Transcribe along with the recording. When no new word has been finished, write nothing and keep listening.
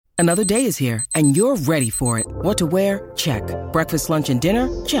Another day is here, and you're ready for it. What to wear? Check. Breakfast, lunch, and dinner?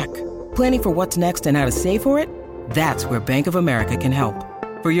 Check. Planning for what's next and how to save for it? That's where Bank of America can help.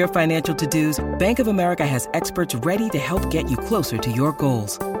 For your financial to-dos, Bank of America has experts ready to help get you closer to your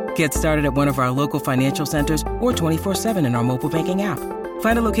goals. Get started at one of our local financial centers or 24/7 in our mobile banking app.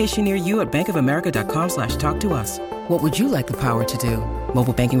 Find a location near you at bankofamerica.com/talktous. What would you like the power to do?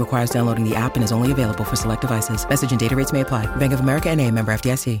 Mobile banking requires downloading the app and is only available for select devices. Message and data rates may apply. Bank of America N.A., member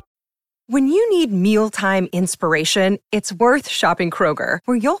FDIC. When you need mealtime inspiration, it's worth shopping Kroger,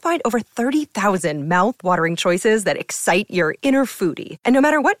 where you'll find over 30,000 mouth-watering choices that excite your inner foodie. And no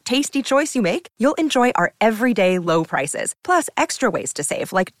matter what tasty choice you make, you'll enjoy our everyday low prices, plus extra ways to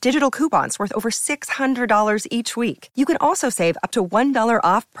save, like digital coupons worth over $600 each week. You can also save up to $1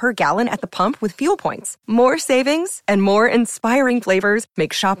 off per gallon at the pump with fuel points. More savings and more inspiring flavors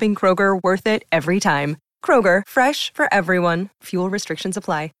make shopping Kroger worth it every time. Kroger, fresh for everyone. Fuel restrictions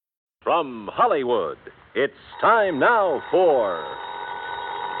apply. From Hollywood, it's time now for...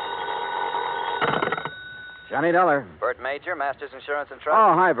 Johnny Dollar. Bert Major, Masters Insurance and Trust.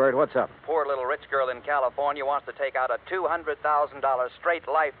 Oh, hi, Bert. What's up? Poor little rich girl in California wants to take out a $200,000 straight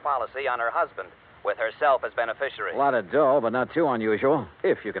life policy on her husband, with herself as beneficiary. A lot of dough, but not too unusual,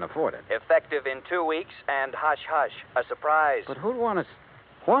 if you can afford it. Effective in 2 weeks, and hush-hush, a surprise. But who'd want to...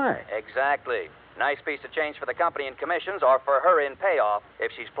 Why? Exactly. Nice piece of change for the company in commissions, or for her in payoff, if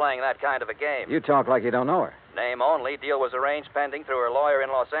she's playing that kind of a game. You talk like you don't know her. Name only. Deal was arranged pending through her lawyer in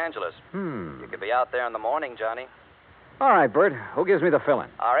Los Angeles. You could be out there in the morning, Johnny. All right, Bert. Who gives me the fill-in?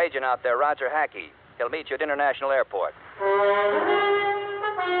 Our agent out there, Roger Hackey. He'll meet you at International Airport.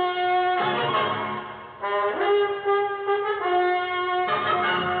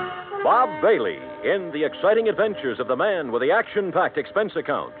 Bob Bailey in the exciting adventures of the man with the action-packed expense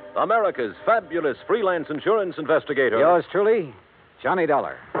account, America's fabulous freelance insurance investigator. Yours truly, Johnny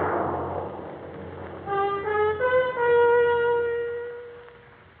Dollar.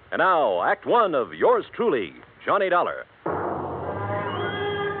 And now, Act One of yours truly, Johnny Dollar.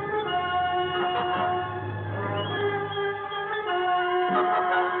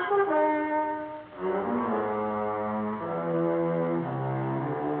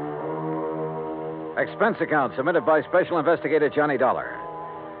 Expense account submitted by Special Investigator Johnny Dollar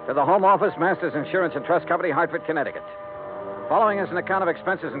to the Home Office, Masters Insurance and Trust Company, Hartford, Connecticut. Following is an account of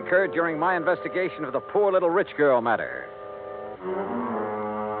expenses incurred during my investigation of the poor little rich girl matter.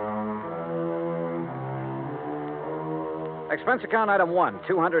 Expense account item 1,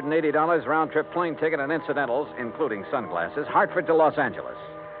 $280 round-trip plane ticket and incidentals, including sunglasses, Hartford to Los Angeles.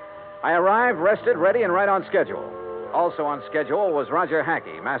 I arrived, rested, ready, and right on schedule. Also on schedule was Roger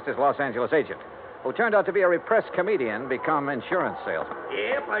Hackey, Masters Los Angeles agent, who turned out to be a repressed comedian become insurance salesman.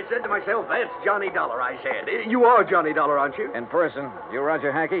 Yep, I said to myself, that's Johnny Dollar, I said. You are Johnny Dollar, aren't you? In person, you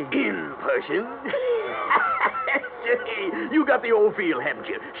Roger Hackey? In person? You got the old feel, haven't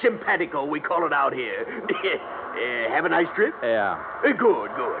you? Simpatico, we call it out here. Have a nice trip? Yeah.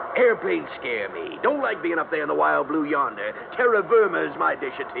 Good. Airplanes scare me. Don't like being up there in the wild blue yonder. Terra firma's my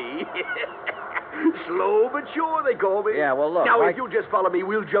dish of tea. Slow but sure, they call me. Yeah, well, look. Now, if you'll just follow me,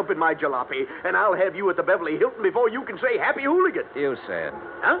 we'll jump in my jalopy, and I'll have you at the Beverly Hilton before you can say Happy Hooligan. You said.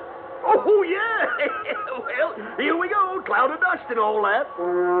 Huh? Oh, yeah. Well, here we go. Cloud of dust and all that.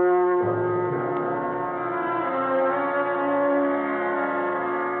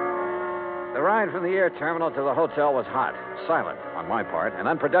 The ride from the air terminal to the hotel was hot, silent on my part, and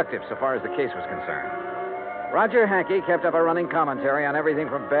unproductive so far as the case was concerned. Roger Hackey kept up a running commentary on everything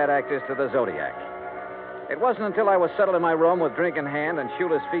from bad actors to the Zodiac. It wasn't until I was settled in my room with drink in hand and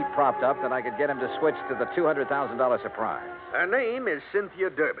shoeless feet propped up that I could get him to switch to the $200,000 surprise. Her name is Cynthia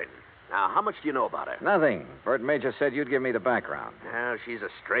Durbin. Now, how much do you know about her? Nothing. Bert Major said you'd give me the background. Now, she's a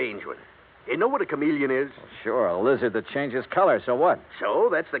strange one. You know what a chameleon is? Well, sure, a lizard that changes color, so what? So,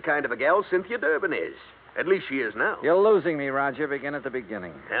 that's the kind of a gal Cynthia Durbin is. At least she is now. You're losing me, Roger. Begin at the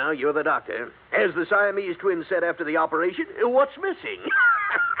beginning. Now, you're the doctor. As the Siamese twins said after the operation, what's missing?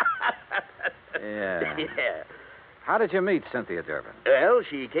 Yeah. Yeah. How did you meet Cynthia Durbin? Well,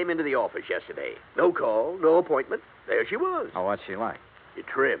 she came into the office yesterday. No call, no appointment. There she was. Oh, what's she like?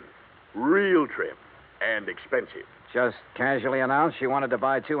 Trim. Real trim. And expensive. Just casually announced she wanted to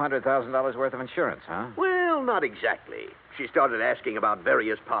buy $200,000 worth of insurance, huh? Well, not exactly. She started asking about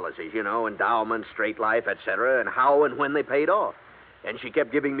various policies, endowments, straight life, etc., and how and when they paid off. And she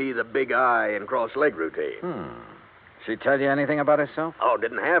kept giving me the big eye and cross-leg routine. She tell you anything about herself? Oh,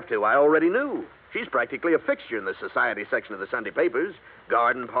 didn't have to. I already knew. She's practically a fixture in the society section of the Sunday papers.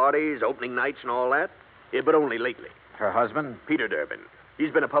 Garden parties, opening nights, and all that. Yeah, but only lately. Her husband? Peter Durbin.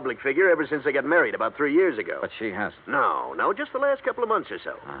 He's been a public figure ever since they got married about 3 years ago. But she hasn't. No, just the last couple of months or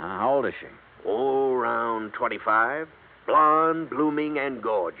so. How old is she? Oh, around 25. Blonde, blooming, and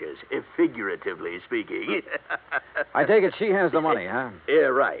gorgeous, if figuratively speaking. I take it she has the money, huh? Yeah,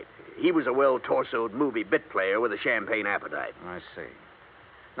 right. He was a well-torsoed movie bit player with a champagne appetite. I see.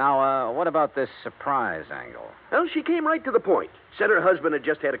 Now, what about this surprise angle? Well, she came right to the point. Said her husband had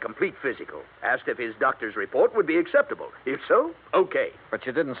just had a complete physical. Asked if his doctor's report would be acceptable. If so, okay. But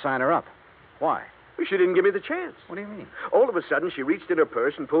you didn't sign her up. Why? She didn't give me the chance. What do you mean? All of a sudden, she reached in her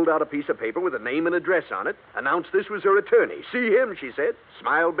purse and pulled out a piece of paper with a name and address on it, announced this was her attorney. See him, she said,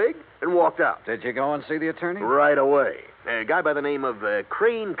 smiled big, and walked out. Did you go and see the attorney? Right away. A guy by the name of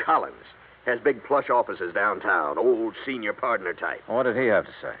Crane Collins. Has big plush offices downtown, old senior partner type. What did he have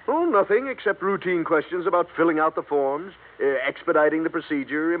to say? Oh, nothing except routine questions about filling out the forms, expediting the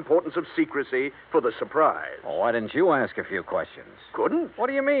procedure, importance of secrecy for the surprise. Well, why didn't you ask a few questions? Couldn't? What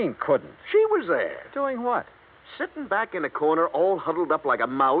do you mean, couldn't? She was there. Doing what? Sitting back in a corner, all huddled up like a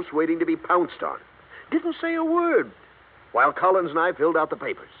mouse waiting to be pounced on. Didn't say a word. While Collins and I filled out the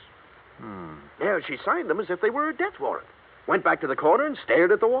papers. Yeah, she signed them as if they were a death warrant. Went back to the corner and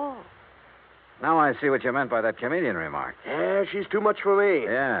stared at the wall. Now I see what you meant by that chameleon remark. Yeah, she's too much for me.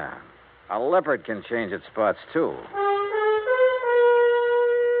 Yeah. A leopard can change its spots, too.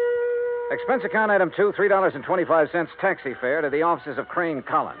 Expense account item 2, $3.25 taxi fare to the offices of Crane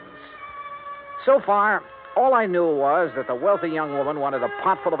Collins. So far, all I knew was that the wealthy young woman wanted a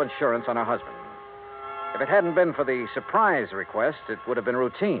pot full of insurance on her husband. If it hadn't been for the surprise request, it would have been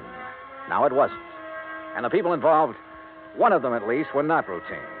routine. Now it wasn't. And the people involved, one of them at least, were not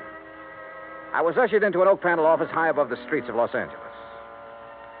routine. I was ushered into an oak panel office high above the streets of Los Angeles.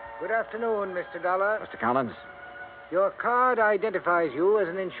 Good afternoon, Mr. Dollar. Mr. Collins? Your card identifies you as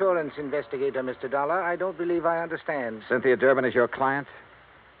an insurance investigator, Mr. Dollar. I don't believe I understand. Cynthia Durbin is your client?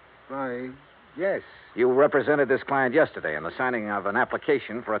 Why, yes. You represented this client yesterday in the signing of an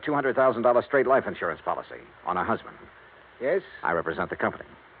application for a $200,000 straight life insurance policy on her husband. Yes? I represent the company.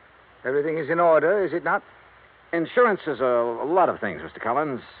 Everything is in order, is it not? Insurance is a lot of things, Mr.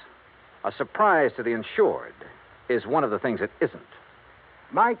 Collins. A surprise to the insured is one of the things it isn't.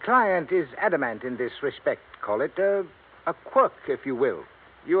 My client is adamant in this respect. Call it a quirk, if you will.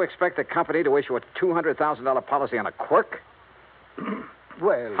 You expect the company to issue a $200,000 policy on a quirk?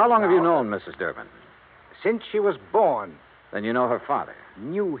 Well, how long have you known Mrs. Durbin? Since she was born. Then you know her father?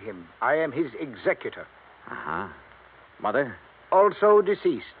 Knew him. I am his executor. Uh-huh. Mother? Also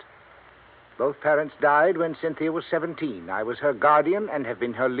deceased. Both parents died when Cynthia was 17. I was her guardian and have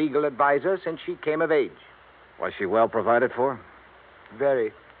been her legal advisor since she came of age. Was she well provided for?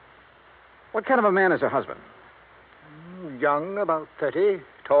 Very. What kind of a man is her husband? Young, about 30.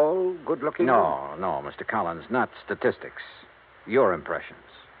 Tall, good-looking. No, Mr. Collins, not statistics. Your impressions.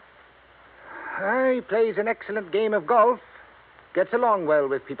 He plays an excellent game of golf. Gets along well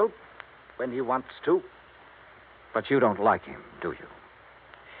with people when he wants to. But you don't like him, do you?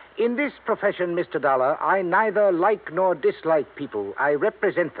 In this profession, Mr. Dollar, I neither like nor dislike people. I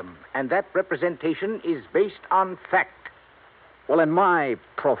represent them, and that representation is based on fact. Well, in my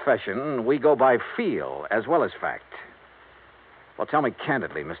profession, we go by feel as well as fact. Well, tell me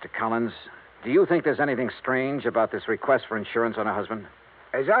candidly, Mr. Collins, do you think there's anything strange about this request for insurance on her husband?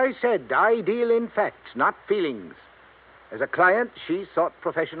 As I said, I deal in facts, not feelings. As a client, she sought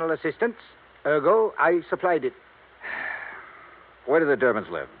professional assistance. Ergo, I supplied it. Where do the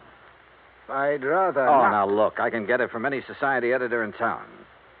Durbins live? I'd rather Oh, not. now look, I can get it from any society editor in town.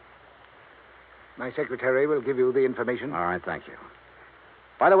 My secretary will give you the information. All right, thank you.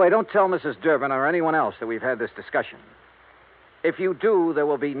 By the way, don't tell Mrs. Durbin or anyone else that we've had this discussion. If you do, there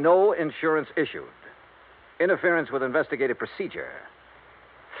will be no insurance issued. Interference with investigative procedure.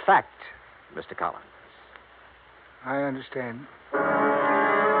 Fact, Mr. Collins. I understand.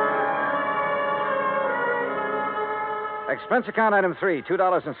 Expense account item 3,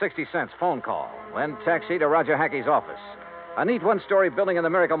 $2.60, phone call. Then taxi to Roger Hackey's office. A neat one-story building in the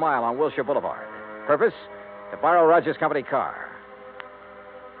Miracle Mile on Wilshire Boulevard. Purpose? To borrow Roger's company car.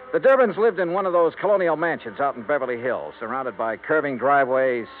 The Durbins lived in one of those colonial mansions out in Beverly Hills, surrounded by curving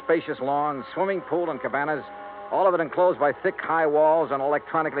driveways, spacious lawns, swimming pool, and cabanas, all of it enclosed by thick, high walls and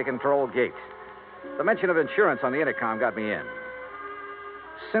electronically controlled gates. The mention of insurance on the intercom got me in.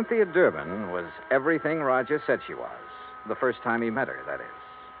 Cynthia Durbin was everything Roger said she was. The first time he met her, that is.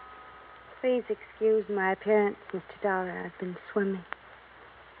 Please excuse my appearance, Mr. Dollar. I've been swimming.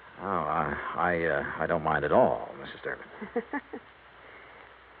 Oh, I don't mind at all, Mrs. Durbin.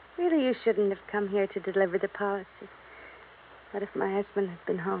 Really, you shouldn't have come here to deliver the policy. What if my husband had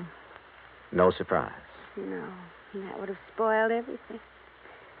been home? No surprise. No, and that would have spoiled everything.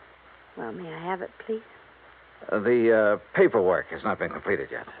 Well, may I have it, please? The paperwork has not been completed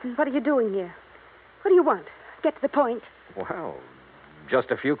yet. Then what are you doing here? What do you want? Get to the point. Well,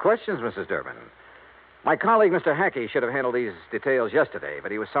 just a few questions, Mrs. Durbin. My colleague, Mr. Hackey, should have handled these details yesterday,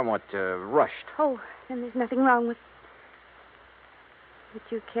 but he was somewhat rushed. Oh, then there's nothing wrong with... Would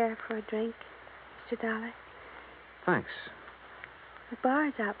you care for a drink, Mr. Dollar? Thanks. The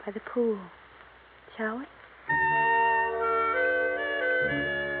bar's out by the pool. Shall we?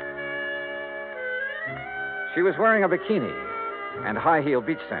 She was wearing a bikini and high-heel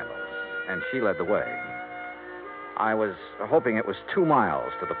beach sandals, and she led the way. I was hoping it was 2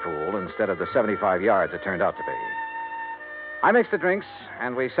 miles to the pool instead of the 75 yards it turned out to be. I mixed the drinks,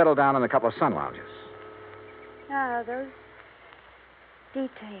 and we settled down in a couple of sun lounges. Ah, those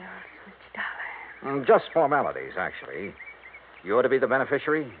details, Mr. Dollar. Just formalities, actually. You ought to be the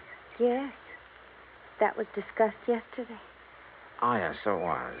beneficiary? Yes. That was discussed yesterday. Oh, yes, so it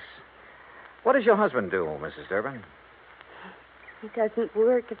was. What does your husband do, Mrs. Durbin? He doesn't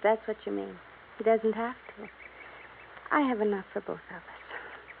work, if that's what you mean. He doesn't have to. I have enough for both of us.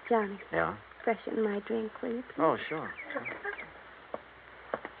 Johnny. Yeah? Freshen my drink, will you, please? Oh, sure.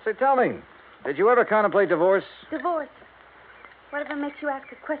 Say, tell me, did you ever contemplate divorce? Divorce? Whatever makes you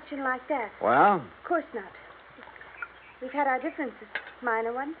ask a question like that? Well? Of course not. We've had our differences.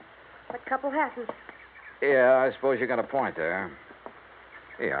 Minor ones. What couple hasn't? Yeah, I suppose you got a point there.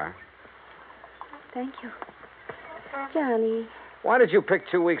 Here you are. Thank you. Johnny. Why did you pick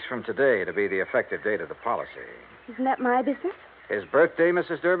 2 weeks from today to be the effective date of the policy? Isn't that my business? His birthday,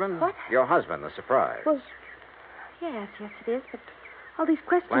 Mrs. Durbin? What? Your husband, the surprise. Well, yes, it is, but all these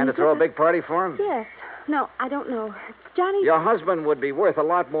questions... Plan to throw a big party for him? Yes. No, I don't know. Johnny... Your husband would be worth a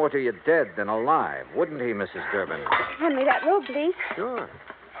lot more to you dead than alive, wouldn't he, Mrs. Durbin? Hand me that robe, please. Sure.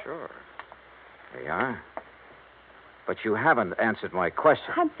 There you are. But you haven't answered my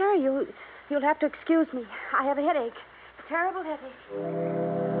question. I'm sorry, you'll have to excuse me. I have a headache. A terrible headache.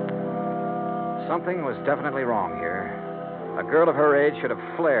 Something was definitely wrong here. A girl of her age should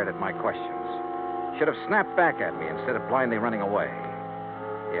have flared at my questions. Should have snapped back at me instead of blindly running away.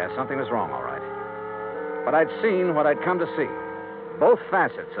 Yeah, something was wrong, all right. But I'd seen what I'd come to see. Both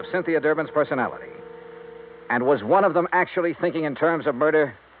facets of Cynthia Durbin's personality. And was one of them actually thinking in terms of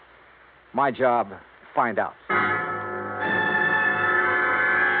murder? My job, find out.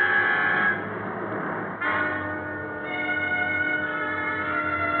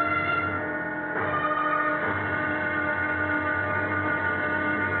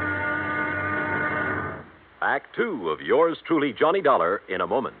 Act 2 of yours truly, Johnny Dollar, in a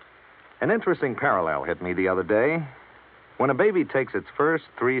moment. An interesting parallel hit me the other day. When a baby takes its first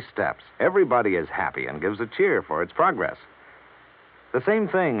 3 steps, everybody is happy and gives a cheer for its progress. The same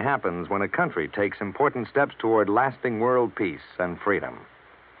thing happens when a country takes important steps toward lasting world peace and freedom.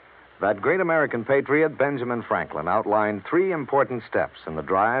 That great American patriot, Benjamin Franklin, outlined 3 important steps in the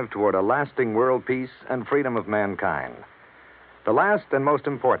drive toward a lasting world peace and freedom of mankind. The last and most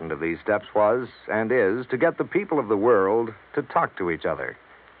important of these steps was, and is, to get the people of the world to talk to each other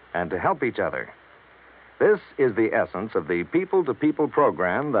and to help each other. This is the essence of the people-to-people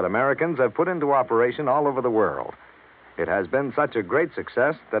program that Americans have put into operation all over the world. It has been such a great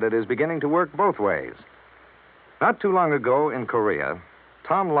success that it is beginning to work both ways. Not too long ago in Korea,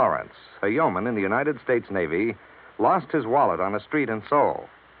 Tom Lawrence, a yeoman in the United States Navy, lost his wallet on a street in Seoul.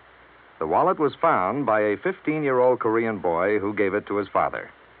 The wallet was found by a 15-year-old Korean boy who gave it to his father.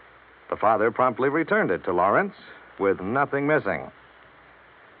 The father promptly returned it to Lawrence with nothing missing.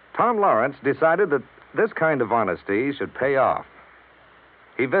 Tom Lawrence decided that this kind of honesty should pay off.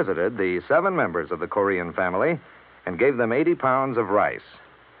 He visited the 7 members of the Korean family and gave them 80 pounds of rice.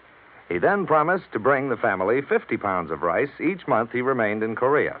 He then promised to bring the family 50 pounds of rice each month he remained in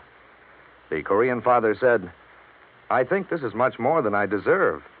Korea. The Korean father said, "I think this is much more than I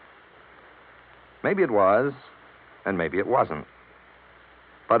deserve." Maybe it was, and maybe it wasn't.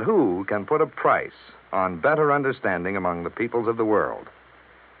 But who can put a price on better understanding among the peoples of the world?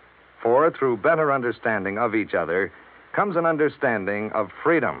 For through better understanding of each other comes an understanding of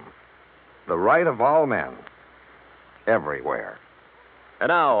freedom, the right of all men, everywhere. And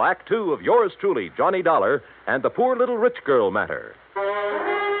now, Act 2 of yours truly, Johnny Dollar, and the poor little rich girl matter.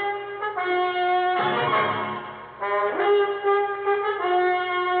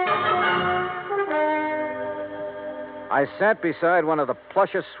 I sat beside one of the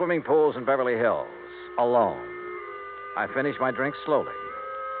plushest swimming pools in Beverly Hills, alone. I finished my drink slowly.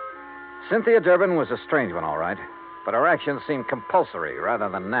 Cynthia Durbin was a strange one, all right, but her actions seemed compulsory rather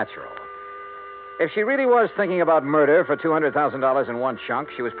than natural. If she really was thinking about murder for $200,000 in one chunk,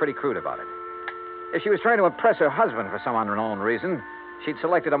 she was pretty crude about it. If she was trying to impress her husband for some unknown reason, She'd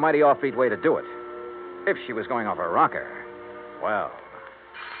selected a mighty offbeat way to do it. If she was going off her rocker, well.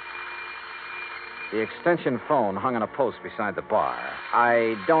 The extension phone hung on a post beside the bar.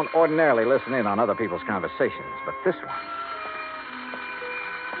 I don't ordinarily listen in on other people's conversations, but this one.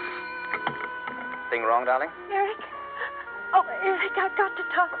 Thing wrong, darling? Eric? Oh, Eric, I've got to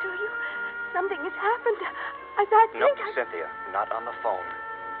talk to you. Something has happened. I think No, Cynthia, not on the phone.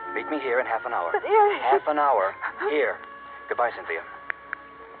 Meet me here in half an hour. But, Eric... Half an hour. Here. Goodbye, Cynthia.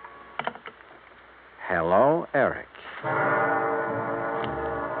 Hello, Eric.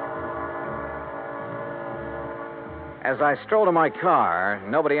 As I strolled to my car,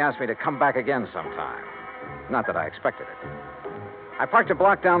 nobody asked me to come back again sometime. Not that I expected it. I parked a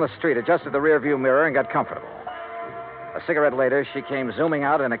block down the street, adjusted the rearview mirror, and got comfortable. A cigarette later, she came zooming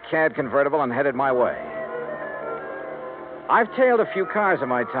out in a CAD convertible and headed my way. I've tailed a few cars in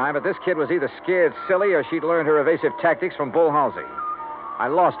my time, but this kid was either scared silly or she'd learned her evasive tactics from Bull Halsey. I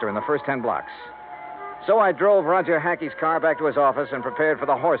lost her in the first 10 blocks. So I drove Roger Hackey's car back to his office and prepared for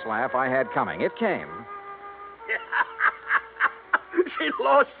the horse laugh I had coming. It came. She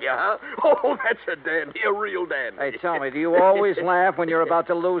lost you, huh? Oh, that's a dandy, a real dandy. Hey, tell me, do you always laugh when you're about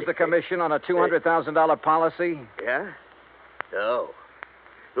to lose the commission on a $200,000 policy? Yeah? Oh.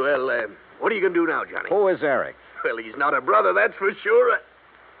 Well, what are you going to do now, Johnny? Who is Eric? Well, he's not a brother, that's for sure.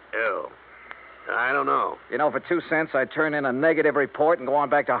 Oh. I don't know. You know, for 2 cents, I'd turn in a negative report and go on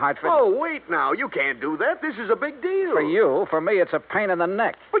back to Hartford. Oh, wait now. You can't do that. This is a big deal. For you. For me, it's a pain in the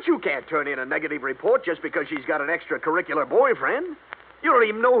neck. But you can't turn in a negative report just because she's got an extracurricular boyfriend. You don't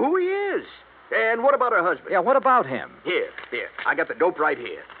even know who he is. And what about her husband? Yeah, what about him? Here. I got the dope right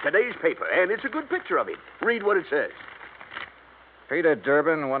here. Today's paper, and it's a good picture of him. Read what it says. Peter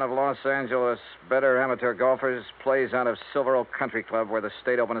Durbin, one of Los Angeles' better amateur golfers, plays out of Silver Oak Country Club where the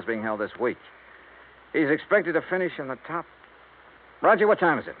State Open is being held this week. He's expected to finish in the top. Roger, what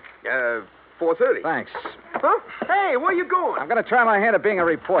time is it? 4:30. Thanks. Huh? Hey, where you going? I'm going to try my hand at being a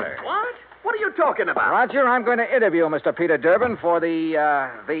reporter. What? What are you talking about? Roger, I'm going to interview Mr. Peter Durbin for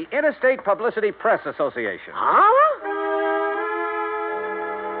the Interstate Publicity Press Association. Huh?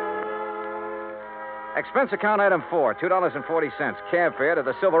 Expense account item 4, $2.40, cab fare to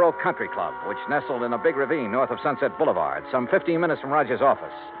the Silver Oak Country Club, which nestled in a big ravine north of Sunset Boulevard, some 15 minutes from Roger's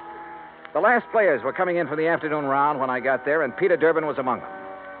office. The last players were coming in for the afternoon round when I got there, and Peter Durbin was among them.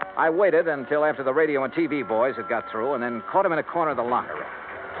 I waited until after the radio and TV boys had got through, and then caught him in a corner of the locker room.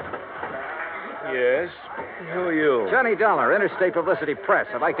 Yes? Who are you? Johnny Dollar, Interstate Publicity Press.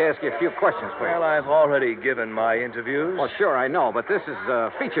 I'd like to ask you a few questions, please. Well, I've already given my interviews. Well, sure, I know, but this is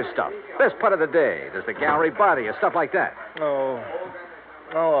feature stuff. Best part of the day. There's the gallery body or stuff like that. Oh,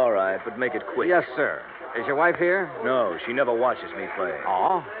 all right, but make it quick. Yes, sir. Is your wife here? No, she never watches me play.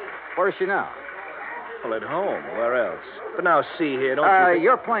 Oh? Where is she now? Well, at home. Where else? But now, see here, don't you think...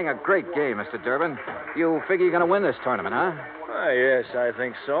 You're playing a great game, Mr. Durbin. You figure you're going to win this tournament, huh? Yes, I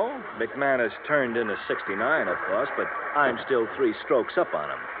think so. McMahon has turned in a 69, of course, but I'm still 3 strokes up on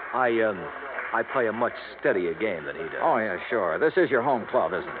him. I play a much steadier game than he does. Oh, yeah, sure. This is your home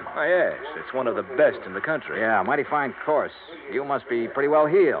club, isn't it? Oh, yes. It's one of the best in the country. Yeah, mighty fine course. You must be pretty well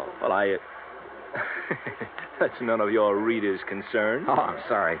heeled. Well, That's none of your readers' concern. Oh, I'm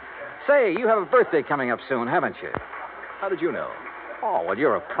sorry. Say, you have a birthday coming up soon, haven't you? How did you know? Oh, well,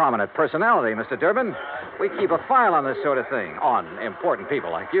 you're a prominent personality, Mr. Durbin. We keep a file on this sort of thing, on important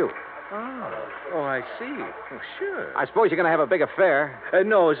people like you. Oh, I see. Well, sure. I suppose you're going to have a big affair.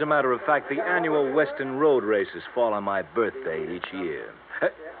 No, as a matter of fact, the annual Western Road races fall on my birthday each year.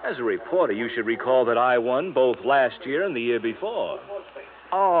 As a reporter, you should recall that I won both last year and the year before.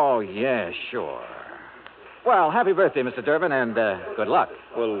 Oh, yeah, sure. Well, happy birthday, Mr. Durbin, and good luck.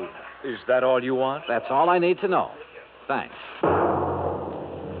 Well, is that all you want? That's all I need to know. Thanks.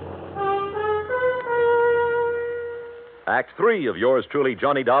 Act 3 of yours truly,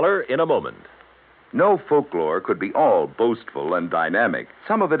 Johnny Dollar, in a moment. No folklore could be all boastful and dynamic.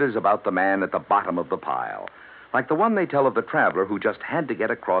 Some of it is about the man at the bottom of the pile, like the one they tell of the traveler who just had to get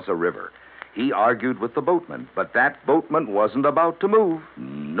across a river. He argued with the boatman, but that boatman wasn't about to move.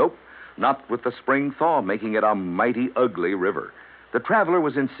 Nope, not with the spring thaw making it a mighty ugly river. The traveler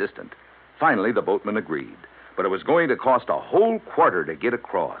was insistent. Finally, the boatman agreed, but it was going to cost a whole quarter to get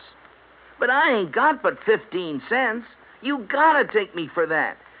across. But I ain't got but 15 cents. You gotta take me for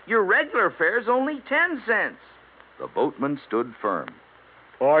that. Your regular fare's only 10 cents. The boatman stood firm.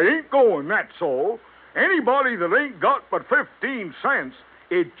 I ain't going, that's all. Anybody that ain't got but 15 cents,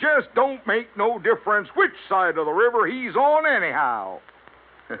 it just don't make no difference which side of the river he's on anyhow.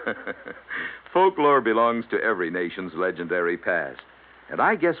 Folklore belongs to every nation's legendary past. And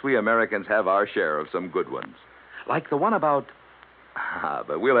I guess we Americans have our share of some good ones. Like the one about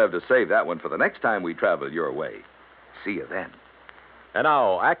But we'll have to save that one for the next time we travel your way. See you then. And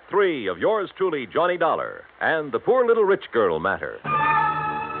now, Act 3 of yours truly, Johnny Dollar, and the Poor Little Rich Girl matter.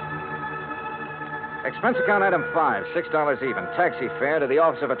 Expense account item 5, $6 even. Taxi fare to the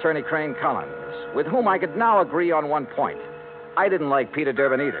office of Attorney Crane Collins, with whom I could now agree on one point. I didn't like Peter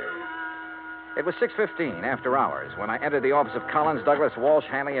Durbin either. It was 6:15 after hours when I entered the office of Collins, Douglas, Walsh,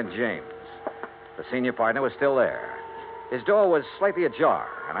 Hanley, and James. The senior partner was still there. His door was slightly ajar,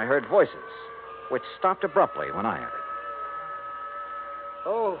 and I heard voices, which stopped abruptly when I entered.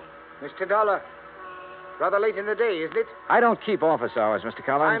 Oh, Mr. Dollar. Rather late in the day, isn't it? I don't keep office hours, Mr.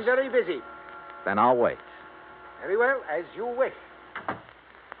 Collins. I'm very busy. Then I'll wait. Very well, as you wish.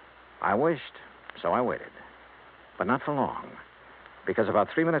 I wished, so I waited. But not for long. Because about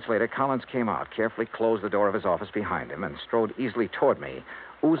 3 minutes later, Collins came out, carefully closed the door of his office behind him, and strode easily toward me,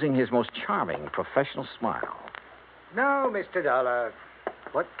 oozing his most charming professional smile. Now, Mr. Dollar,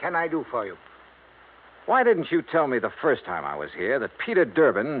 what can I do for you? Why didn't you tell me the first time I was here that Peter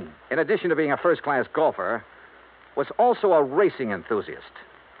Durbin, in addition to being a first-class golfer, was also a racing enthusiast?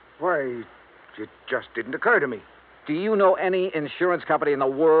 Why, it just didn't occur to me. Do you know any insurance company in the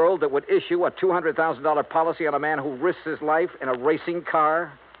world that would issue a $200,000 policy on a man who risks his life in a racing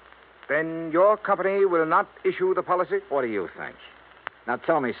car? Then your company will not issue the policy? What do you think? Now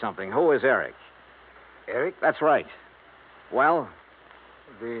tell me something. Who is Eric? Eric? That's right. Well?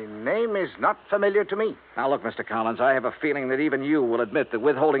 The name is not familiar to me. Now look, Mr. Collins, I have a feeling that even you will admit that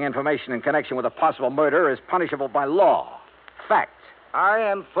withholding information in connection with a possible murder is punishable by law. Fact. I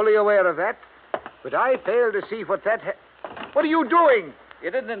am fully aware of that, but I fail to see what that... What are you doing?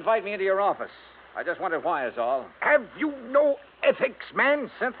 You didn't invite me into your office. I just wondered why is all. Have you no ethics,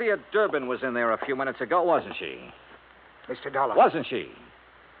 man? Cynthia Durbin was in there a few minutes ago, wasn't she? Mr. Dollar. Wasn't she?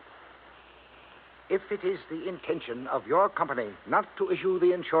 If it is the intention of your company not to issue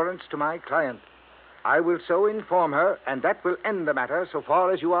the insurance to my client, I will so inform her, and that will end the matter so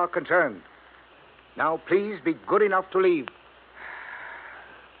far as you are concerned. Now, please be good enough to leave.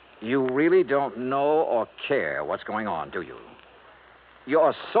 You really don't know or care what's going on, do you?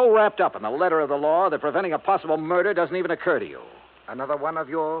 You're so wrapped up in the letter of the law that preventing a possible murder doesn't even occur to you. Another one of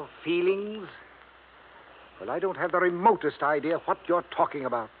your feelings? Well, I don't have the remotest idea what you're talking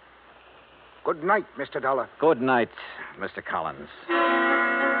about. Good night, Mr. Dollar. Good night, Mr. Collins.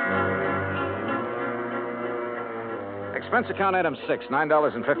 Expense account item 6,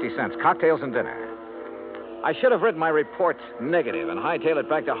 $9.50, cocktails and dinner. I should have written my report negative and hightailed it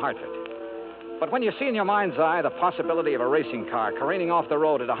back to Hartford. But when you see in your mind's eye the possibility of a racing car careening off the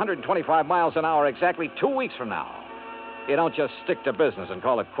road at 125 miles an hour exactly 2 weeks from now, you don't just stick to business and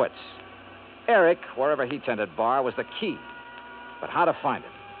call it quits. Eric, wherever he tended bar, was the key. But how to find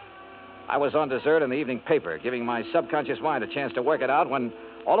him? I was on dessert in the evening paper, giving my subconscious mind a chance to work it out when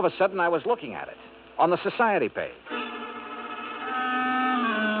all of a sudden I was looking at it on the society page.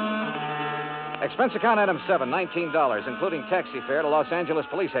 Expense account item 7, $19, including taxi fare to Los Angeles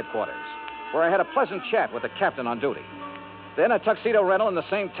Police Headquarters, where I had a pleasant chat with the captain on duty. Then a tuxedo rental in the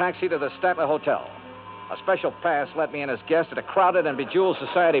same taxi to the Statler Hotel. A special pass let me in as guest at a crowded and bejeweled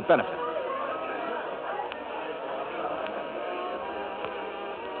society benefit.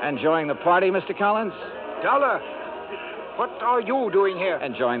 Enjoying the party, Mr. Collins? Dollar, what are you doing here?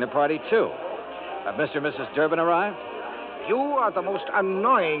 Enjoying the party, too. Have Mr. and Mrs. Durbin arrived? You are the most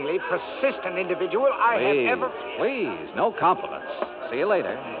annoyingly persistent individual I have ever... Please, no compliments. See you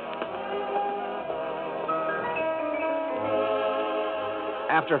later.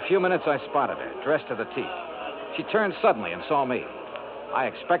 After a few minutes, I spotted her, dressed to the teeth. She turned suddenly and saw me. I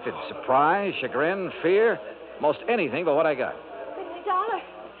expected surprise, chagrin, fear, most anything but what I got. Mr. Dollar,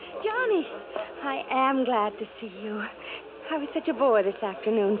 Johnny, I am glad to see you. I was such a bore this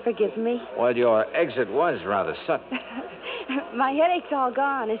afternoon. Forgive me. Well, your exit was rather sudden. My headache's all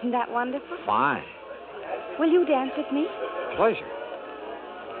gone. Isn't that wonderful? Fine. Will you dance with me? Pleasure.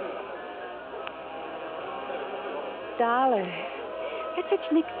 Dollar. That's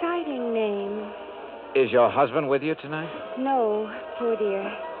such an exciting name. Is your husband with you tonight? No, poor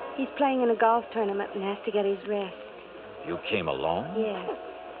dear. He's playing in a golf tournament and has to get his rest. You came alone? Yes.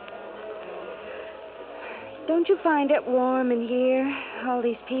 Don't you find it warm in here, all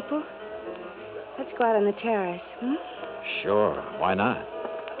these people? Let's go out on the terrace, hmm? Sure. Why not?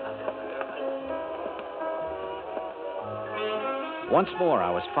 Once more, I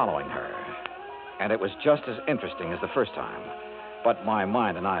was following her. And it was just as interesting as the first time. But my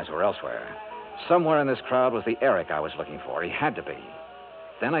mind and eyes were elsewhere. Somewhere in this crowd was the Eric I was looking for. He had to be.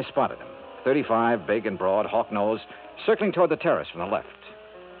 Then I spotted him. 35, big and broad, hawk nose, circling toward the terrace from the left.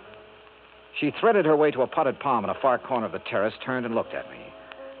 She threaded her way to a potted palm in a far corner of the terrace, turned and looked at me.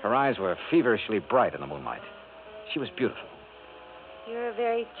 Her eyes were feverishly bright in the moonlight. She was beautiful. You're a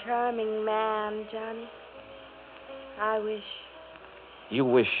very charming man, Johnny. I wish. You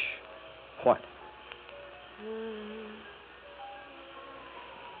wish what?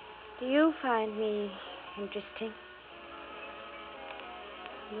 Do you find me interesting?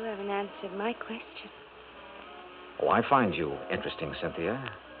 You haven't answered my question. Oh, I find you interesting,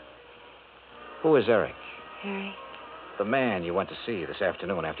 Cynthia. Who is Eric? Eric? The man you went to see this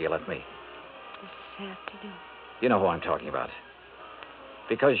afternoon after you left me. This afternoon? You know who I'm talking about.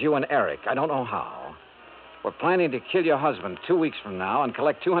 Because you and Eric, I don't know how, were planning to kill your husband 2 weeks from now and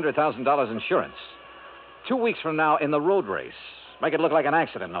collect $200,000 insurance. 2 weeks from now in the road race. Make it look like an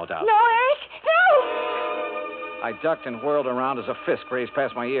accident, no doubt. No, Eric! No! I ducked and whirled around as a fist grazed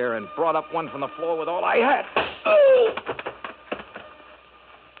past my ear and brought up one from the floor with all I had. Oh!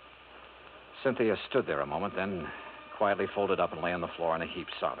 Cynthia stood there a moment, then quietly folded up and lay on the floor in a heap,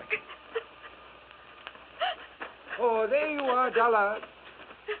 sobbing. Oh, there you are, Dollar.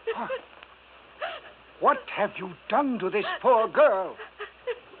 What have you done to this poor girl?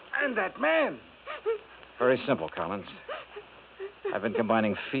 And that man? Very simple, Collins. I've been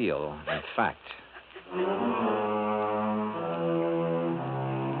combining feel and fact.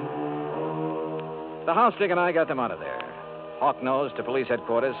 The house dick and I got them out of there. Hawk-nosed to police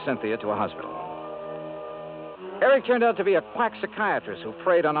headquarters, Cynthia to a hospital. Eric turned out to be a quack psychiatrist who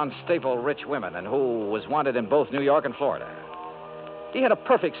preyed on unstable rich women and who was wanted in both New York and Florida. He had a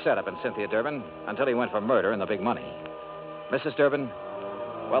perfect setup in Cynthia Durbin until he went for murder and the big money. Mrs. Durbin,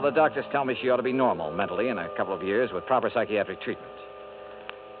 well, the doctors tell me she ought to be normal mentally in a couple of years with proper psychiatric treatment.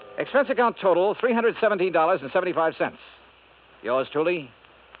 Expense account total, $317.75. Yours truly,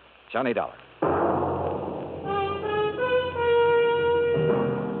 Johnny Dollar.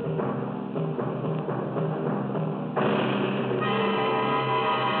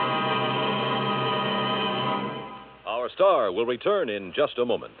 Our star will return in just a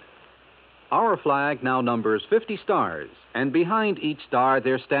moment. Our flag now numbers 50 stars, and behind each star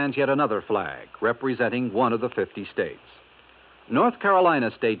there stands yet another flag representing one of the 50 states. North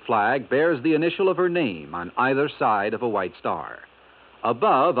Carolina's state flag bears the initial of her name on either side of a white star.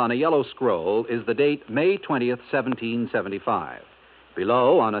 Above, on a yellow scroll, is the date May 20th, 1775.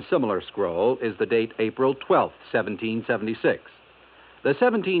 Below, on a similar scroll, is the date April 12th, 1776. The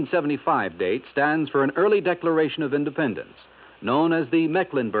 1775 date stands for an early Declaration of Independence, known as the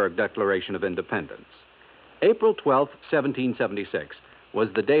Mecklenburg Declaration of Independence. April 12, 1776, was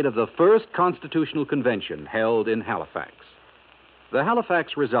the date of the first Constitutional Convention held in Halifax. The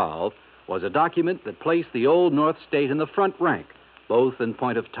Halifax Resolve was a document that placed the Old North State in the front rank, both in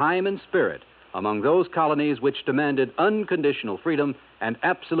point of time and spirit, among those colonies which demanded unconditional freedom and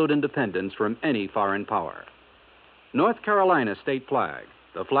absolute independence from any foreign power. North Carolina's state flag,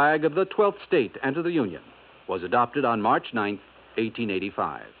 the flag of the 12th state to enter the Union, was adopted on March 9th,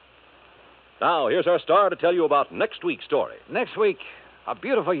 1885. Now, here's our star to tell you about next week's story. Next week, a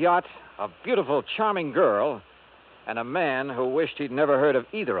beautiful yacht, a beautiful, charming girl, and a man who wished he'd never heard of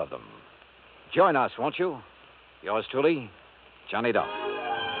either of them. Join us, won't you? Yours truly, Johnny Dollar.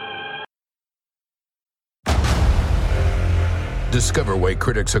 Discover why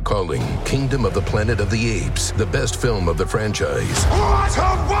critics are calling Kingdom of the Planet of the Apes the best film of the franchise. What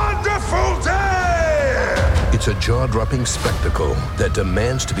a wonderful day! It's a jaw-dropping spectacle that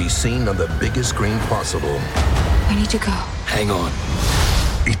demands to be seen on the biggest screen possible. We need to go. Hang on.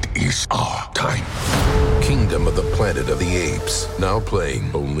 It is our time. Kingdom of the Planet of the Apes. Now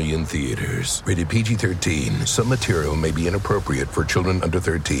playing only in theaters. Rated PG-13. Some material may be inappropriate for children under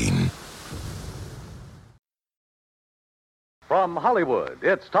 13. From Hollywood,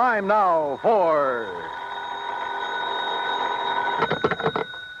 it's time now for...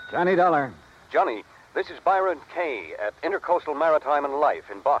 Johnny Dollar. Johnny, this is Byron Kay at Intercoastal Maritime and Life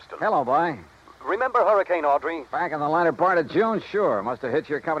in Boston. Hello, boy. Remember Hurricane Audrey? Back in the latter part of June, sure. Must have hit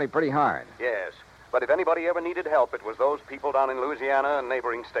your company pretty hard. Yes. But if anybody ever needed help, it was those people down in Louisiana and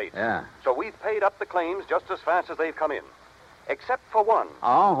neighboring states. Yeah. So we've paid up the claims just as fast as they've come in. Except for one.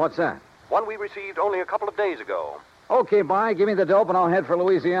 Oh, what's that? One we received only a couple of days ago. Okay, bye. Give me the dope and I'll head for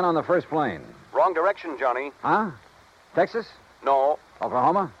Louisiana on the first plane. Wrong direction, Johnny. Huh? Texas? No.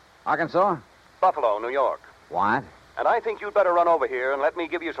 Oklahoma? Arkansas? Buffalo, New York. What? And I think you'd better run over here and let me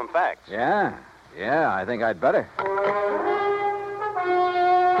give you some facts. Yeah, I think I'd better.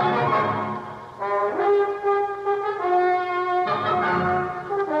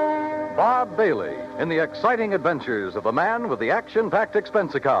 Bob Bailey in the exciting adventures of the man with the action-packed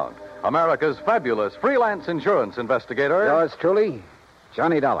expense account. America's fabulous freelance insurance investigator. Yours truly,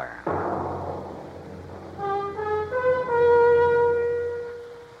 Johnny Dollar.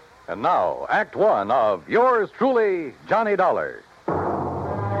 And now, Act One of yours truly, Johnny Dollar.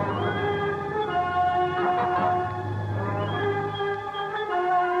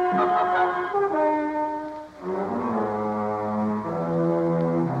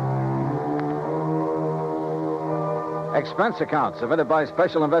 Expense account submitted by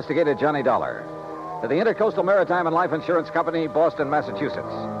Special Investigator Johnny Dollar to the Intercoastal Maritime and Life Insurance Company, Boston, Massachusetts.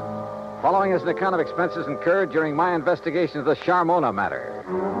 Following is an account of expenses incurred during my investigation of the Charmona matter.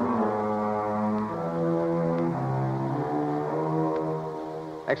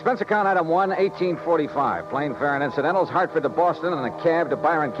 Expense account item 1, 1845. Plane fare and incidentals, Hartford to Boston, and a cab to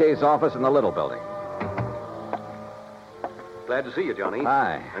Byron Kay's office in the Little Building. Glad to see you, Johnny.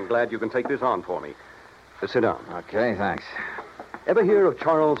 Hi. I'm glad you can take this on for me. Sit down. Okay, thanks. Ever hear of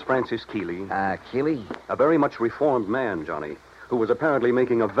Charles Francis Keeley? Keeley? A very much reformed man, Johnny, who was apparently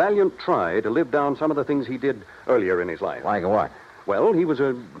making a valiant try to live down some of the things he did earlier in his life. Like what? Well, he was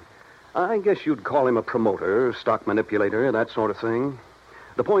I guess you'd call him a promoter, stock manipulator, that sort of thing.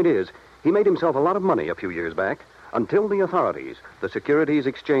 The point is, he made himself a lot of money a few years back until the authorities, the Securities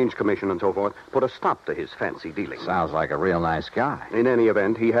Exchange Commission and so forth, put a stop to his fancy dealing. Sounds like a real nice guy. In any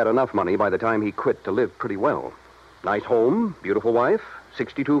event, he had enough money by the time he quit to live pretty well. Nice home, beautiful wife,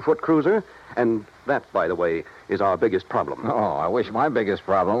 62-foot cruiser, and that, by the way, is our biggest problem. Oh, I wish my biggest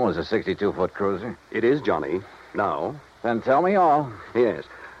problem was a 62-foot cruiser. It is, Johnny. Now. Then tell me all. Yes.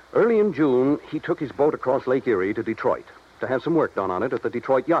 Early in June, he took his boat across Lake Erie to Detroit to have some work done on it at the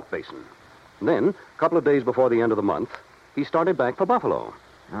Detroit Yacht Basin. Then, a couple of days before the end of the month, he started back for Buffalo.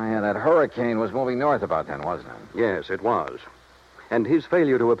 Oh, yeah, that hurricane was moving north about then, wasn't it? Yes, it was. And his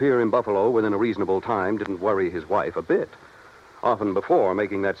failure to appear in Buffalo within a reasonable time didn't worry his wife a bit. Often before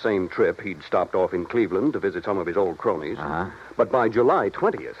making that same trip, he'd stopped off in Cleveland to visit some of his old cronies. Uh-huh. But by July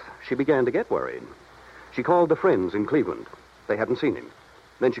 20th, she began to get worried. She called the friends in Cleveland. They hadn't seen him.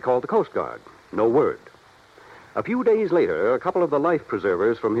 Then she called the Coast Guard. No word. A few days later, a couple of the life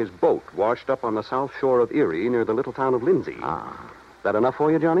preservers from his boat washed up on the south shore of Erie near the little town of Lindsay. That enough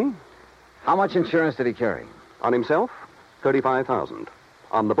for you, Johnny? How much insurance did he carry? On himself, $35,000.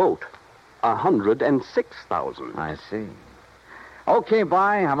 On the boat, $106,000. I see. Okay,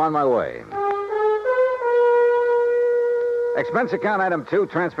 bye. I'm on my way. Expense account item 2,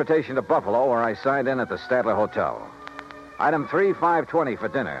 transportation to Buffalo, where I signed in at the Statler Hotel. Item 3, $520 for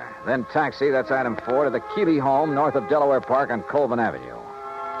dinner. Then taxi, that's item 4, to the Keeley home north of Delaware Park on Colvin Avenue.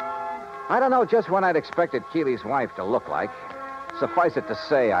 I don't know just what I'd expected Keeley's wife to look like. Suffice it to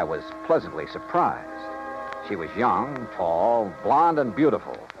say, I was pleasantly surprised. She was young, tall, blonde, and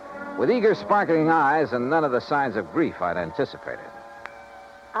beautiful, with eager, sparkling eyes and none of the signs of grief I'd anticipated.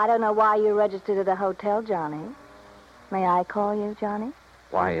 I don't know why you registered at a hotel, Johnny. May I call you, Johnny?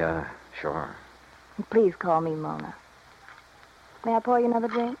 Why, sure. Please call me Mona. May I pour you another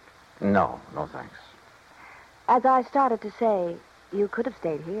drink? No, thanks. As I started to say, you could have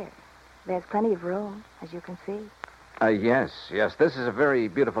stayed here. There's plenty of room, as you can see. Yes. This is a very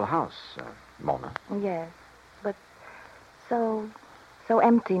beautiful house, Mona. Yes, but so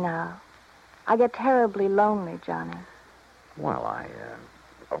empty now. I get terribly lonely, Johnny. Well,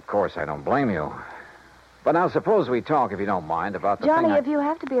 of course, I don't blame you. But now suppose we talk, if you don't mind, about the Johnny, thing if you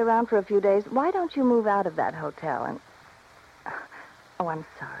have to be around for a few days, why don't you move out of that hotel and... Oh, I'm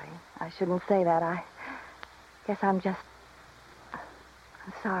sorry. I shouldn't say that. I guess I'm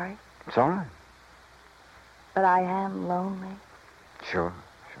sorry. It's all right. But I am lonely. Sure.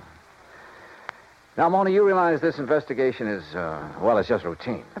 Now, Mona, you realize this investigation is, it's just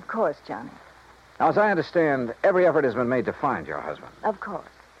routine. Of course, Johnny. Now, as I understand, every effort has been made to find your husband. Of course.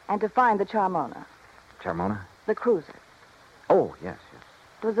 And to find the Charmona. Charmona? The cruiser. Oh, yes.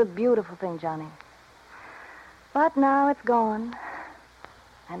 It was a beautiful thing, Johnny. But now it's gone.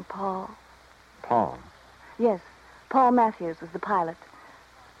 And Paul. Paul? Yes. Paul Matthews was the pilot.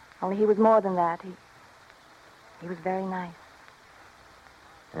 Only he was more than that. He was very nice.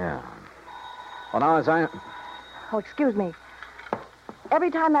 Yeah. Well, now, as I... Oh, excuse me.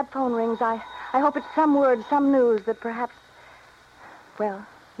 Every time that phone rings, I hope it's some word, some news that perhaps... Well,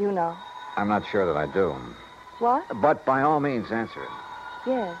 you know. I'm not sure that I do. What? But by all means, answer it.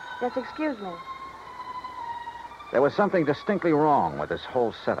 Yes. Just excuse me. There was something distinctly wrong with this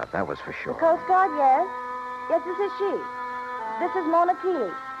whole setup, that was for sure. The Coast Guard, yes. Yes, this is she. This is Mona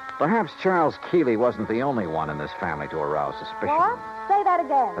Keeley. Perhaps Charles Keeley wasn't the only one in this family to arouse suspicion. What? Say that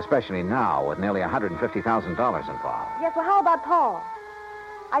again. Especially now, with nearly $150,000 involved. Yes, well, how about Paul?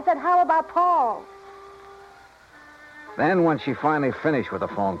 I said, how about Paul? Then, when she finally finished with the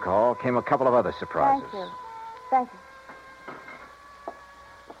phone call, came a couple of other surprises. Thank you.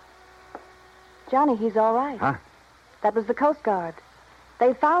 Johnny, he's all right. Huh? That was the Coast Guard.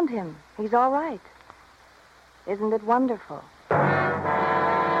 They found him. He's all right. Isn't it wonderful?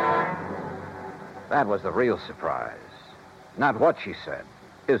 That was the real surprise. Not what she said.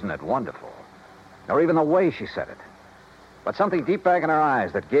 Isn't it wonderful? Or even the way she said it. But something deep back in her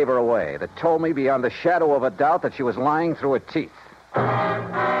eyes that gave her away, that told me beyond the shadow of a doubt that she was lying through her teeth.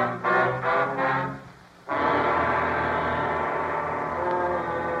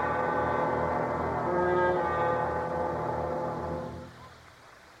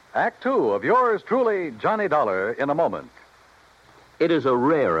 Act two of yours truly, Johnny Dollar, in a moment. It is a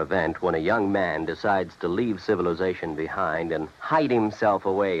rare event when a young man decides to leave civilization behind and hide himself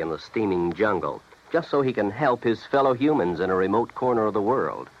away in the steaming jungle, just so he can help his fellow humans in a remote corner of the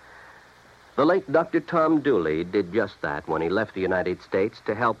world. The late Dr. Tom Dooley did just that when he left the United States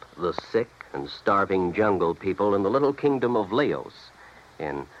to help the sick and starving jungle people in the little kingdom of Laos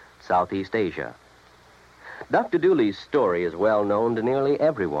in Southeast Asia. Dr. Dooley's story is well known to nearly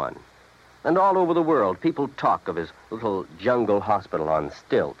everyone. And all over the world, people talk of his little jungle hospital on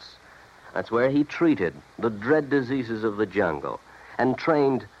stilts. That's where he treated the dread diseases of the jungle and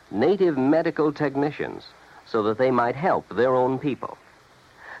trained native medical technicians so that they might help their own people.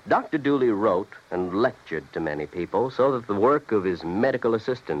 Dr. Dooley wrote and lectured to many people so that the work of his medical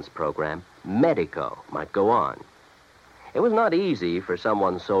assistance program, Medico, might go on. It was not easy for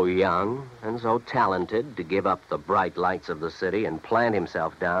someone so young and so talented to give up the bright lights of the city and plant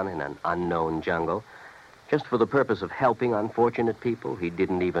himself down in an unknown jungle just for the purpose of helping unfortunate people he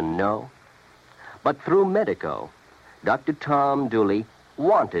didn't even know. But through Medico, Dr. Tom Dooley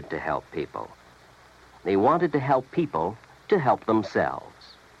wanted to help people. He wanted to help people to help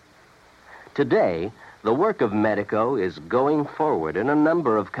themselves. Today, the work of Medico is going forward in a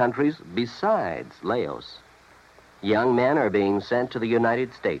number of countries besides Laos. Young men are being sent to the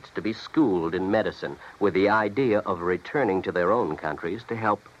United States to be schooled in medicine with the idea of returning to their own countries to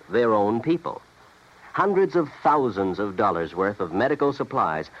help their own people. Hundreds of thousands of dollars worth of medical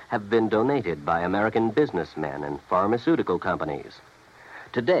supplies have been donated by American businessmen and pharmaceutical companies.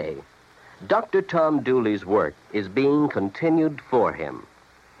 Today, Dr. Tom Dooley's work is being continued for him.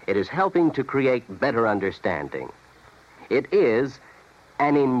 It is helping to create better understanding. It is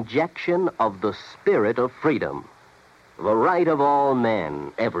an injection of the spirit of freedom. The right of all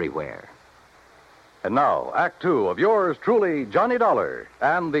men everywhere. And now, Act two of yours truly, Johnny Dollar,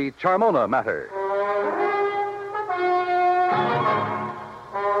 and the Charmona Matter.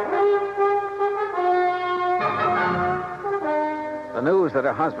 The news that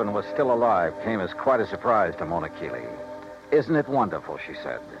her husband was still alive came as quite a surprise to Mona Keeley. Isn't it wonderful, she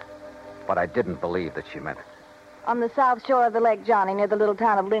said. But I didn't believe that she meant it. On the south shore of the Lake Johnny, near the little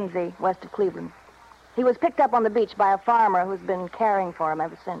town of Lindsay, west of Cleveland. He was picked up on the beach by a farmer who's been caring for him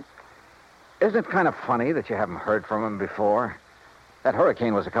ever since. Isn't it kind of funny that you haven't heard from him before? That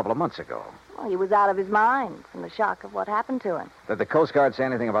hurricane was a couple of months ago. Well, he was out of his mind from the shock of what happened to him. Did the Coast Guard say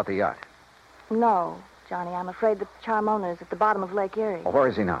anything about the yacht? No, Johnny. I'm afraid that Charmona is at the bottom of Lake Erie. Well, where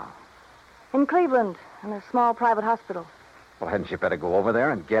is he now? In Cleveland, in a small private hospital. Well, hadn't you better go over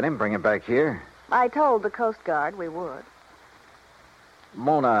there and get him, bring him back here? I told the Coast Guard we would.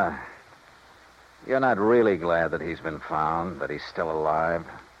 Mona, you're not really glad that he's been found, that he's still alive,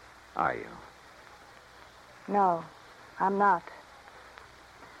 are you? No, I'm not.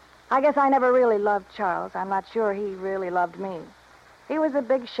 I guess I never really loved Charles. I'm not sure he really loved me. He was a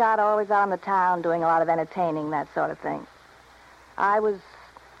big shot, always out in the town, doing a lot of entertaining, that sort of thing. I was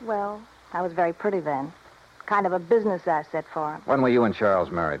very pretty then. Kind of a business asset for him. When were you and Charles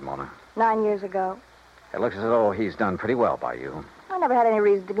married, Mona? 9 years ago. It looks as though he's done pretty well by you. I never had any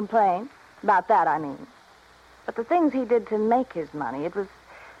reason to complain. About that, I mean. But the things he did to make his money, it was...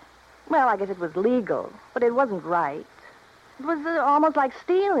 Well, I guess it was legal, but it wasn't right. It was almost like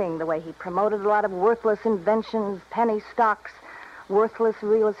stealing, the way he promoted a lot of worthless inventions, penny stocks, worthless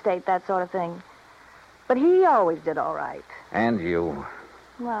real estate, that sort of thing. But he always did all right. And you?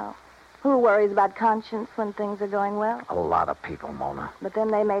 Well, who worries about conscience when things are going well? A lot of people, Mona. But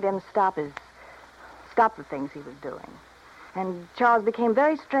then they made him stop the things he was doing. And Charles became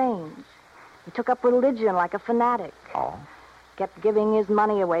very strange. He took up religion like a fanatic. Oh? Kept giving his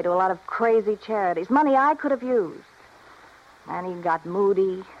money away to a lot of crazy charities. Money I could have used. And he got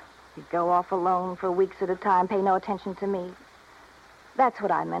moody. He'd go off alone for weeks at a time, pay no attention to me. That's what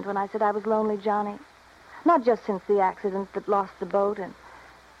I meant when I said I was lonely, Johnny. Not just since the accident that lost the boat and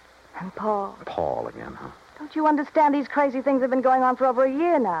Paul. Paul again, huh? Don't you understand? These crazy things have been going on for over a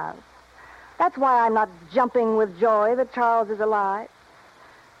year now. That's why I'm not jumping with joy that Charles is alive.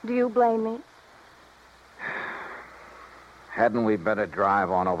 Do you blame me? Hadn't we better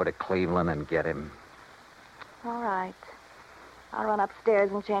drive on over to Cleveland and get him? All right. I'll run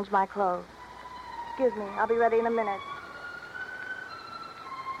upstairs and change my clothes. Excuse me, I'll be ready in a minute.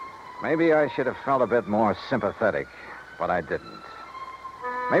 Maybe I should have felt a bit more sympathetic, but I didn't.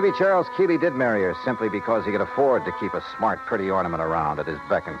 Maybe Charles Keeley did marry her simply because he could afford to keep a smart, pretty ornament around at his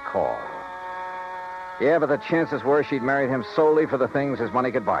beck and call. Yeah, but the chances were she'd married him solely for the things his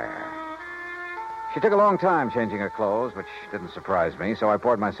money could buy her. She took a long time changing her clothes, which didn't surprise me, so I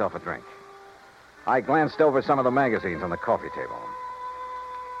poured myself a drink. I glanced over some of the magazines on the coffee table.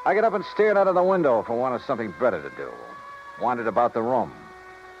 I got up and stared out of the window for want of something better to do. Wandered about the room.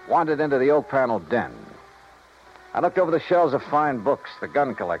 Wandered into the oak-paneled den. I looked over the shelves of fine books, the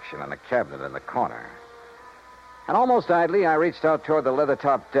gun collection, and the cabinet in the corner. And almost idly, I reached out toward the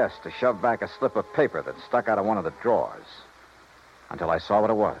leather-topped desk to shove back a slip of paper that stuck out of one of the drawers. Until I saw what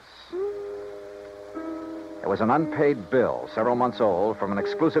it was. It was an unpaid bill, several months old, from an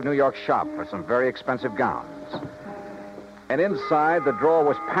exclusive New York shop for some very expensive gowns. And inside, the drawer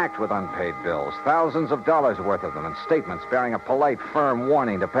was packed with unpaid bills, thousands of dollars worth of them, and statements bearing a polite, firm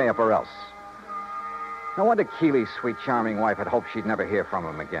warning to pay up or else. No wonder Keeley's sweet, charming wife had hoped she'd never hear from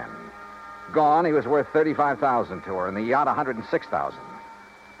him again. Gone, he was worth $35,000 to her, and the yacht $106,000.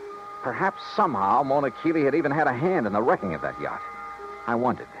 Perhaps somehow Mona Keeley had even had a hand in the wrecking of that yacht. I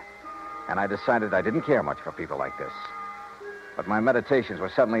wondered, and I decided I didn't care much for people like this. But my meditations were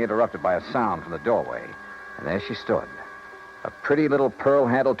suddenly interrupted by a sound from the doorway, and there she stood, a pretty little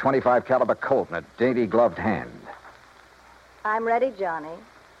pearl-handled .25 caliber Colt in a dainty gloved hand. I'm ready, Johnny.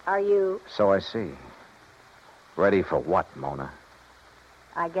 Are you? So I see. Ready for what, Mona?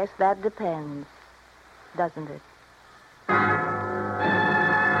 I guess that depends, doesn't it?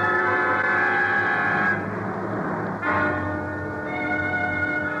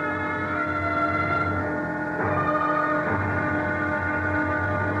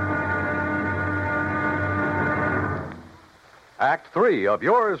 Act 3 of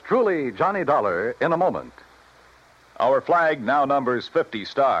yours truly, Johnny Dollar, in a moment. Our flag now numbers 50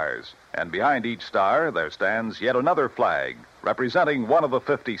 stars, and behind each star there stands yet another flag representing one of the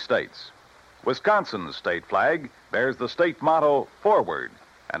 50 states. Wisconsin's state flag bears the state motto, Forward,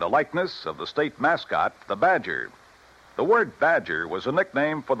 and a likeness of the state mascot, the badger. The word badger was a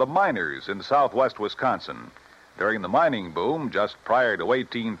nickname for the miners in southwest Wisconsin. During the mining boom just prior to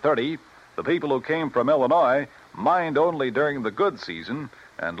 1830, the people who came from Illinois mined only during the good season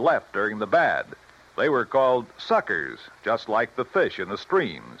and left during the bad. They were called suckers, just like the fish in the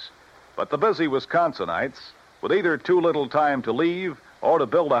streams. But the busy Wisconsinites, with either too little time to leave or to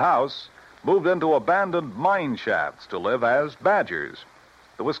build a house, moved into abandoned mine shafts to live as badgers.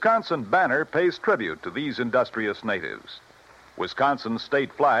 The Wisconsin banner pays tribute to these industrious natives. Wisconsin's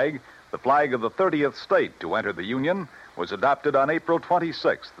state flag, the flag of the 30th state to enter the Union, was adopted on April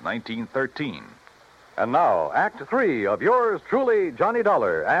 26, 1913. And now, Act 3 of yours truly, Johnny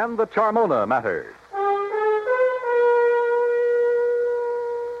Dollar, and the Charmona matter.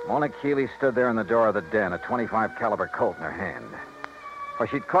 Mona Keeley stood there in the door of the den, a .25 caliber Colt in her hand. For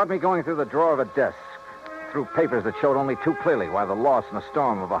she'd caught me going through the drawer of a desk, through papers that showed only too clearly why the loss in a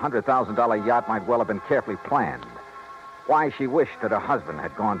storm of a $100,000 yacht might well have been carefully planned. Why she wished that her husband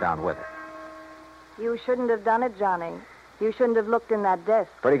had gone down with her. You shouldn't have done it, Johnny. You shouldn't have looked in that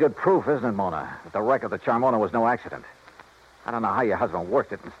desk. Pretty good proof, isn't it, Mona, that the wreck of the Charmona was no accident. I don't know how your husband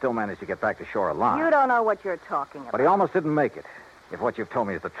worked it and still managed to get back to shore alive. You don't know what you're talking about. But he almost didn't make it, if what you've told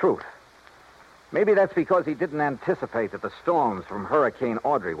me is the truth. Maybe that's because he didn't anticipate that the storms from Hurricane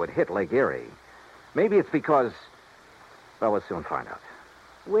Audrey would hit Lake Erie. Maybe it's because... Well, we'll soon find out.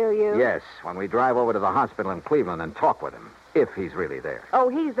 Will you? Yes, when we drive over to the hospital in Cleveland and talk with him, if he's really there. Oh,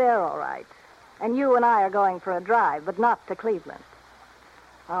 he's there, all right. And you and I are going for a drive, but not to Cleveland.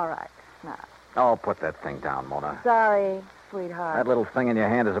 All right, now. Oh, put that thing down, Mona. Sorry, sweetheart. That little thing in your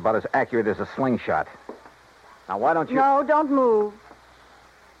hand is about as accurate as a slingshot. Now, why don't you... No, don't move.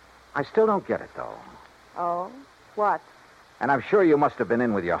 I still don't get it, though. Oh? What? And I'm sure you must have been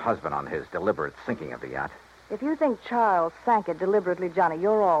in with your husband on his deliberate sinking of the yacht. If you think Charles sank it deliberately, Johnny,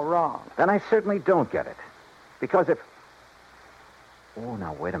 you're all wrong. Then I certainly don't get it. Because if... Oh,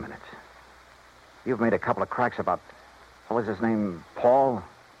 now, wait a minute. You've made a couple of cracks about... What was his name? Paul?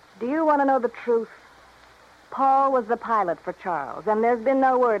 Do you want to know the truth? Paul was the pilot for Charles, and there's been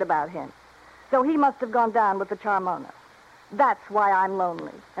no word about him. So he must have gone down with the Charmona. That's why I'm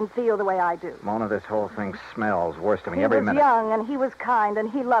lonely and feel the way I do. Mona, this whole thing smells worse to me every minute. He was young, and he was kind, and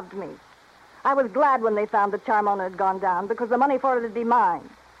he loved me. I was glad when they found that Charmona had gone down, because the money for it would be mine.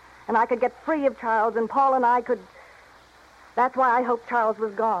 And I could get free of Charles, and Paul and I could... That's why I hoped Charles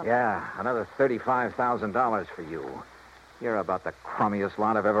was gone. Yeah, another $35,000 for you. You're about the crummiest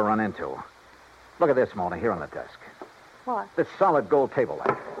lot I've ever run into. Look at this, Mona, here on the desk. What? This solid gold table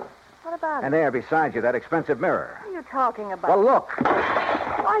lamp. What about And it? there beside you, that expensive mirror. What are you talking about? Well, look.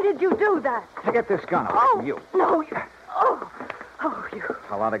 Why did you do that? To get this gun away from you. No, you... Oh, you...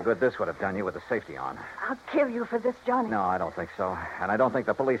 A lot of good this would have done you with the safety on. I'll kill you for this, Johnny. No, I don't think so. And I don't think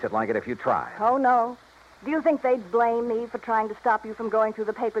the police would like it if you tried. Oh, no. Do you think they'd blame me for trying to stop you from going through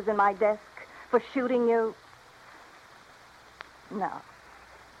the papers in my desk? For shooting you? No.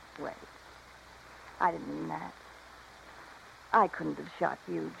 Wait. I didn't mean that. I couldn't have shot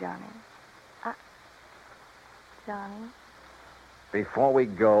you, Johnny. Johnny? Before we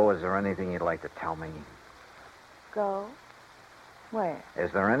go, is there anything you'd like to tell me? Go? Where?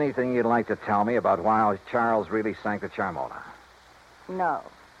 Is there anything you'd like to tell me about why Charles really sank the Charmona? No.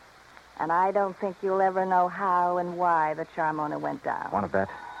 And I don't think you'll ever know how and why the Charmona went down. Want to bet?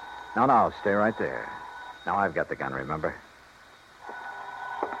 No, stay right there. Now I've got the gun, remember?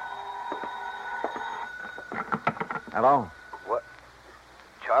 Hello? What?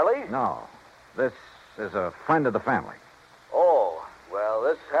 Charlie? No. This is a friend of the family. Oh, well,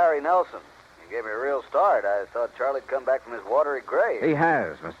 this is Harry Nelson. You gave me a real start. I thought Charlie'd come back from his watery grave. He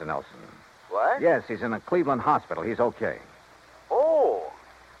has, Mr. Nelson. What? Yes, he's in a Cleveland hospital. He's okay. Oh.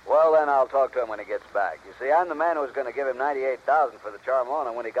 Well, then I'll talk to him when he gets back. You see, I'm the man who was going to give him $98,000 for the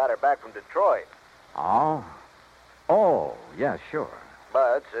Charmona when he got her back from Detroit. Oh? Oh, yeah, sure.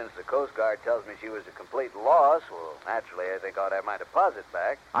 But since the Coast Guard tells me she was a complete loss, well, naturally, I think I ought to have my deposit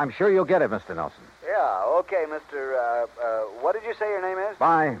back. I'm sure you'll get it, Mr. Nelson. Yeah, okay, Mr. What did you say your name is?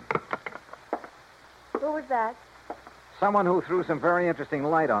 Bye. Who was that? Someone who threw some very interesting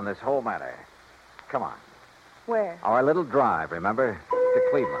light on this whole matter. Come on. Where? Our little drive, remember? To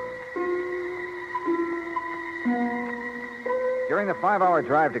Cleveland. During the 5-hour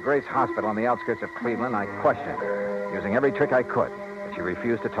drive to Grace Hospital on the outskirts of Cleveland, I questioned her, using every trick I could, but she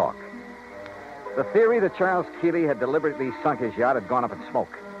refused to talk. The theory that Charles Keeley had deliberately sunk his yacht had gone up in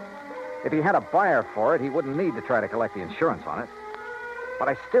smoke. If he had a buyer for it, he wouldn't need to try to collect the insurance on it. But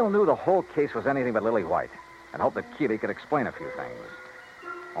I still knew the whole case was anything but lily white, and hoped that Keeley could explain a few things.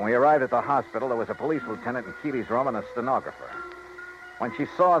 When we arrived at the hospital, there was a police lieutenant in Keeley's room and a stenographer. When she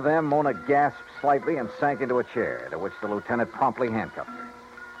saw them, Mona gasped slightly and sank into a chair, to which the lieutenant promptly handcuffed her.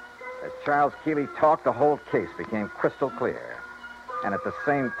 As Charles Keeley talked, the whole case became crystal clear, and at the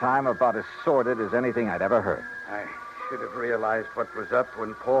same time about as sordid as anything I'd ever heard. I should have realized what was up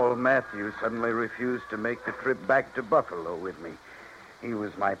when Paul Matthews suddenly refused to make the trip back to Buffalo with me. He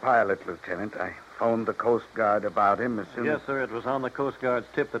was my pilot, Lieutenant. I phoned the Coast Guard about him as soon as... Yes, sir. It was on the Coast Guard's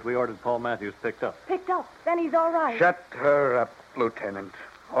tip that we ordered Paul Matthews picked up. Picked up. Then he's all right. Shut her up, Lieutenant,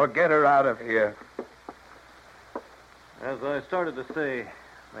 or get her out of here. As I started to say,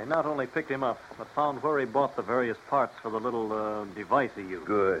 they not only picked him up, but found where he bought the various parts for the little device he used.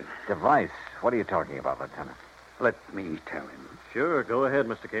 Good. Device? What are you talking about, Lieutenant? Let me tell him. Sure, go ahead,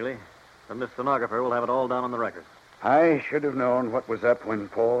 Mr. Keeley. Then this stenographer will have it all down on the record. I should have known what was up when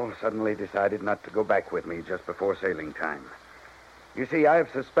Paul suddenly decided not to go back with me just before sailing time. You see, I've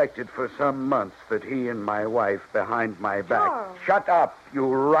suspected for some months that he and my wife behind my back... Charles. Shut up, you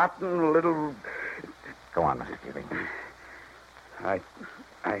rotten little... Go on, Mrs. Keeley.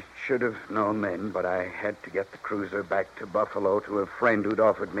 I should have known then, but I had to get the cruiser back to Buffalo to a friend who'd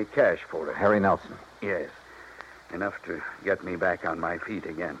offered me cash for it. Harry Nelson. Yes. Enough to get me back on my feet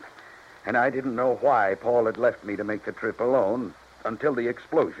again. And I didn't know why Paul had left me to make the trip alone until the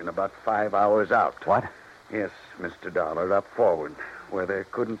explosion about 5 hours out. What? Yes, Mr. Dollar, up forward, where there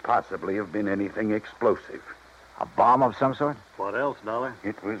couldn't possibly have been anything explosive. A bomb of some sort? What else, Dollar?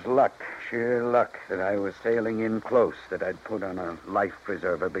 It was luck, sheer luck, that I was sailing in close, that I'd put on a life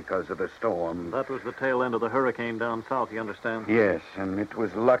preserver because of the storm. That was the tail end of the hurricane down south, you understand? Yes, and it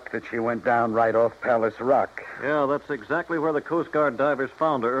was luck that she went down right off Palace Rock. Yeah, that's exactly where the Coast Guard divers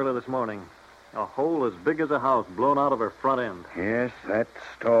found her early this morning. A hole as big as a house blown out of her front end. Yes, that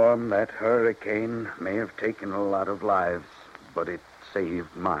storm, that hurricane may have taken a lot of lives, but it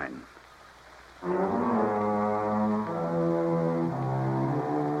saved mine.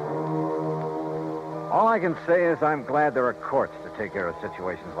 All I can say is I'm glad there are courts to take care of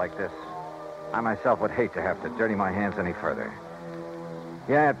situations like this. I myself would hate to have to dirty my hands any further.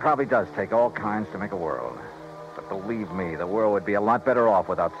 Yeah, it probably does take all kinds to make a world. But believe me, the world would be a lot better off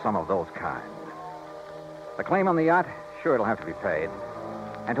without some of those kinds. The claim on the yacht, sure, it'll have to be paid.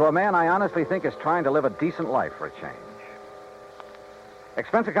 And to a man I honestly think is trying to live a decent life for a change.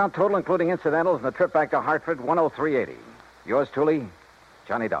 Expense account total, including incidentals and the trip back to Hartford, $103.80. Yours truly,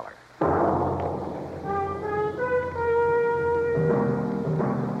 Johnny Dollar.